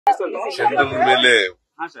ಚಂದ್ರನ ಮೇಲೆ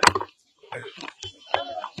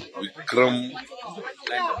ವಿಕ್ರಮ್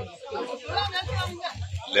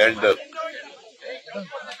ಲ್ಯಾಂಡರ್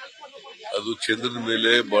ಅದು ಚಂದ್ರನ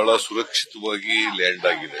ಮೇಲೆ ಬಹಳ ಸುರಕ್ಷಿತವಾಗಿ ಲ್ಯಾಂಡ್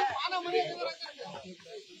ಆಗಿದೆ.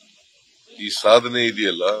 ಈ ಸಾಧನೆ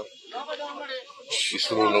ಇದೆಯಲ್ಲ,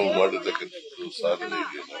 ಇಸ್ರೋ ನಾವು ಮಾಡಿರ್ತಕ್ಕಂಥದ್ದು ಸಾಧನೆ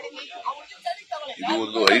ಇದೆಯಲ್ಲ, ಇದು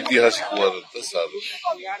ಒಂದು ಐತಿಹಾಸಿಕವಾದಂತಹ ಸಾಧನೆ.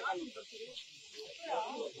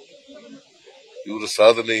 ಇವರ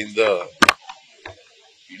ಸಾಧನೆಯಿಂದ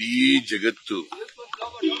ಇಡೀ ಜಗತ್ತು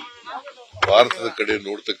ಭಾರತದ ಕಡೆ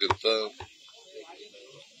ನೋಡ್ತಕ್ಕಂಥ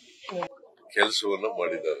ಕೆಲಸವನ್ನ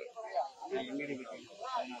ಮಾಡಿದ್ದಾರೆ.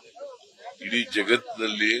 ಇಡೀ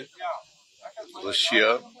ಜಗತ್ತಿನಲ್ಲಿ ರಷ್ಯಾ,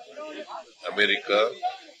 ಅಮೆರಿಕ,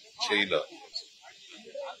 ಚೈನಾ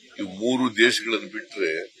ಇವು ಮೂರು ದೇಶಗಳನ್ನು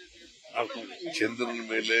ಬಿಟ್ಟರೆ ಚಂದ್ರನ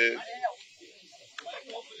ಮೇಲೆ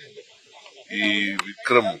ಈ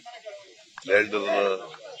ವಿಕ್ರಮ್ ಲ್ಯಾಂಡರ್ನ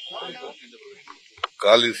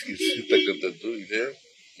ಕಾಲಿರಿಸಿರ್ತಕ್ಕಂಥದ್ದು ಇದೆ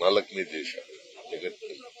 4ನೇ ದೇಶ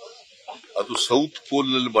ಜಗತ್ತಿನಲ್ಲಿ. ಅದು ಸೌತ್ ಪೋಲ್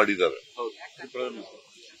ನಲ್ಲಿ ಮಾಡಿದ್ದಾರೆ.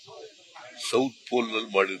 ಸೌತ್ ಪೋಲ್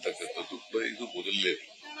ನಲ್ಲಿ ಮಾಡಿರ್ತಕ್ಕಂಥದ್ದು ಕೂಡ ಇದು ಮೊದಲನೇ.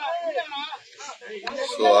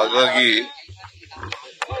 ಸೊ ಹಾಗಾಗಿ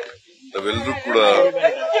ನಾವೆಲ್ಲರೂ ಕೂಡ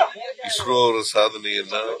ಇಸ್ರೋ ಅವರ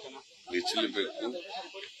ಸಾಧನೆಯನ್ನ ಮೆಚ್ಚಲೇಬೇಕು.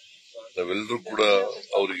 ನಾವೆಲ್ಲರೂ ಕೂಡ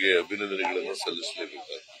ಅವರಿಗೆ ಅಭಿನಂದನೆಗಳನ್ನು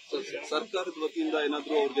ಸಲ್ಲಿಸಲೇಬೇಕಾಗ್ತದೆ. ಸರ್ಕಾರದ ವತಿಯಿಂದ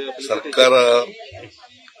ಏನಾದರೂ ಸರ್ಕಾರ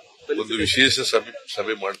ಒಂದು ವಿಶೇಷ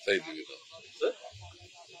ಸಭೆ ಮಾಡ್ತಾ ಇದ್ದೀವಿ ನಾವು.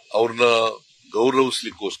 ಅವ್ರನ್ನ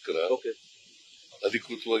ಗೌರವಿಸ್ಲಿಕ್ಕೋಸ್ಕರ,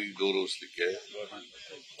 ಅಧಿಕೃತವಾಗಿ ಗೌರವಿಸ್ಲಿಕ್ಕೆ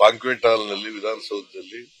ಬ್ಯಾಂಕ್ವೆಟ್ ಹಾಲ್ ನಲ್ಲಿ,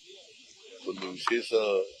 ವಿಧಾನಸೌಧದಲ್ಲಿ ಒಂದು ವಿಶೇಷ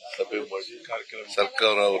ಸಭೆ ಮಾಡಿ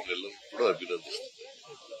ಸರ್ಕಾರ ಅವ್ರನ್ನೆಲ್ಲರೂ ಕೂಡ ಅಭಿನಂದಿಸ್ತದೆ.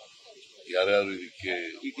 ಯಾರ್ಯಾರು ಇದಕ್ಕೆ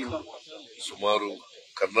ಸುಮಾರು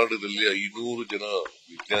ಕರ್ನಾಟಕದಲ್ಲಿ 500 ಜನ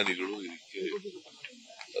ವಿಜ್ಞಾನಿಗಳು ಇದಕ್ಕೆ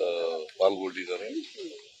ಪಾಲ್ಗೊಂಡಿದ್ದಾರೆ.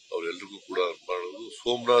 ಅವರೆಲ್ಲರಿಗೂ ಕೂಡ ಮಾಡೋದು.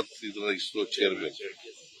 ಸೋಮನಾಥ್ ಇದರ ಇಸ್ರೋ ಚೇರ್ಮನ್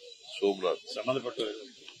ಸೋಮನಾಥ್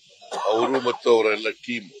ಅವರು ಮತ್ತು ಅವರೆಲ್ಲ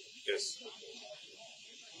ಟೀಮ್.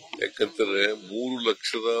 ಯಾಕಂದ್ರೆ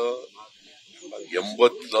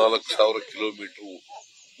 3,84,000 ಕಿಲೋಮೀಟರ್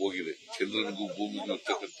ಹೋಗಿದೆ. ಚಂದ್ರನಿಗೂ ಭೂಮಿಗೂ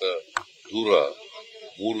ಇರ್ತಕ್ಕಂಥ ದೂರ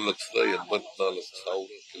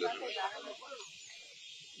 3,84,000 ಕಿಲೋಮೀಟರ್.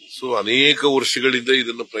 ಸೊ ಅನೇಕ ವರ್ಷಗಳಿಂದ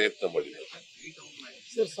ಇದನ್ನ ಪ್ರಯತ್ನ ಮಾಡಿದ್ದಾರೆ,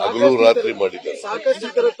 ಹಗಲು ರಾತ್ರಿ ಮಾಡಿದ್ದಾರೆ. ಸಾಕಷ್ಟು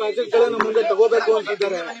ಇತರ ಪ್ರಾಜೆಕ್ಟ್ಗಳನ್ನು ಮುಂದೆ ತಗೋಬೇಕು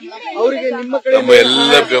ಅಂತಿದ್ದಾರೆ. ಅವರಿಗೆ ನಿಮ್ಮ ಕಡೆ ನಮ್ಮ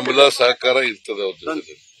ಎಲ್ಲ ಬೆಂಬಲ ಸಹಕಾರ ಇರ್ತದೆ. ಅವ್ರ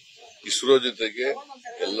ಜೊತೆ ಇಸ್ರೋ ಜೊತೆಗೆ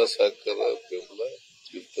ಎಲ್ಲ ಸಹಕಾರ ಬೆಂಬಲ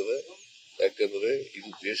ಇರ್ತದೆ. ಯಾಕಂದ್ರೆ ಇದು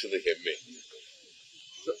ದೇಶದ ಹೆಮ್ಮೆ,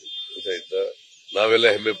 ಗೊತ್ತಾಯ್ತಾ? ನಾವೆಲ್ಲ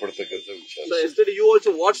ಹೆಮ್ಮೆ ಪಡ್ತಕ್ಕಂಥ ವಿಚಾರ.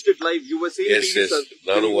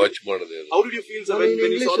 ನಾನು ವಾಚ್ ಮಾಡಿದೆ.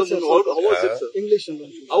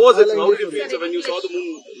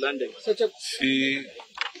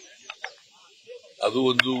 ಅದು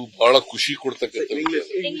ಒಂದು ಬಹಳ ಖುಷಿ ಕೊಡ್ತಕ್ಕಂಥ.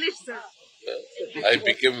 I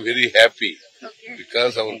became very happy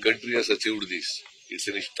because our country has achieved this. It's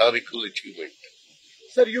an historical achievement.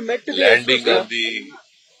 Sir, you met the landing on the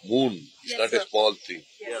moon. It's not a small thing.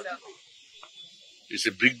 It's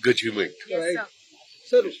a big achievement. Right.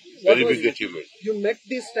 Sir, very big achievement. You met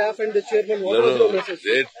the staff and the chairman. What was your message?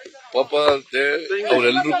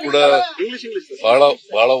 ಅವರೆಲ್ಲರೂ ಕೂಡ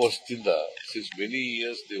ಬಹಳ ವರ್ಷದಿಂದ, since many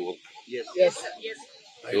years they work. Yes.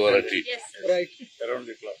 They were at it. Right.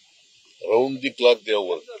 Around the clock they have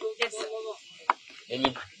worked.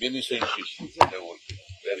 Many scientists have worked.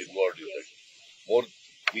 They are involved in that.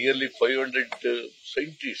 Nearly 500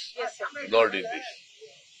 scientists involved in this.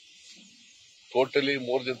 Totally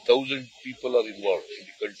more than 1,000 people are involved in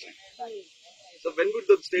the country. So when would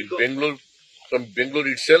the state Bangalore, from Bangalore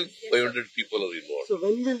itself, 500 people are involved. So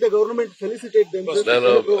when will the government felicitate them?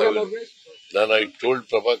 I told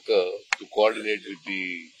Prabhakar to coordinate with the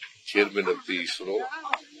chairman of the ISRO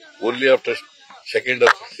only after 2nd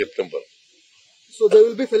of September. So they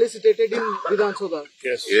will be felicitated in Vidhan Saudha?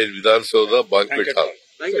 Yes, Vidhan Saudha, Banquet Hall.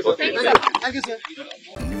 Thank you. Thank you, sir.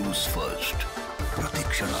 News first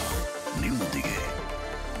ಪ್ರತಿಕ್ಷಣ ನಿಮ್ಮೊಂದಿಗೆ.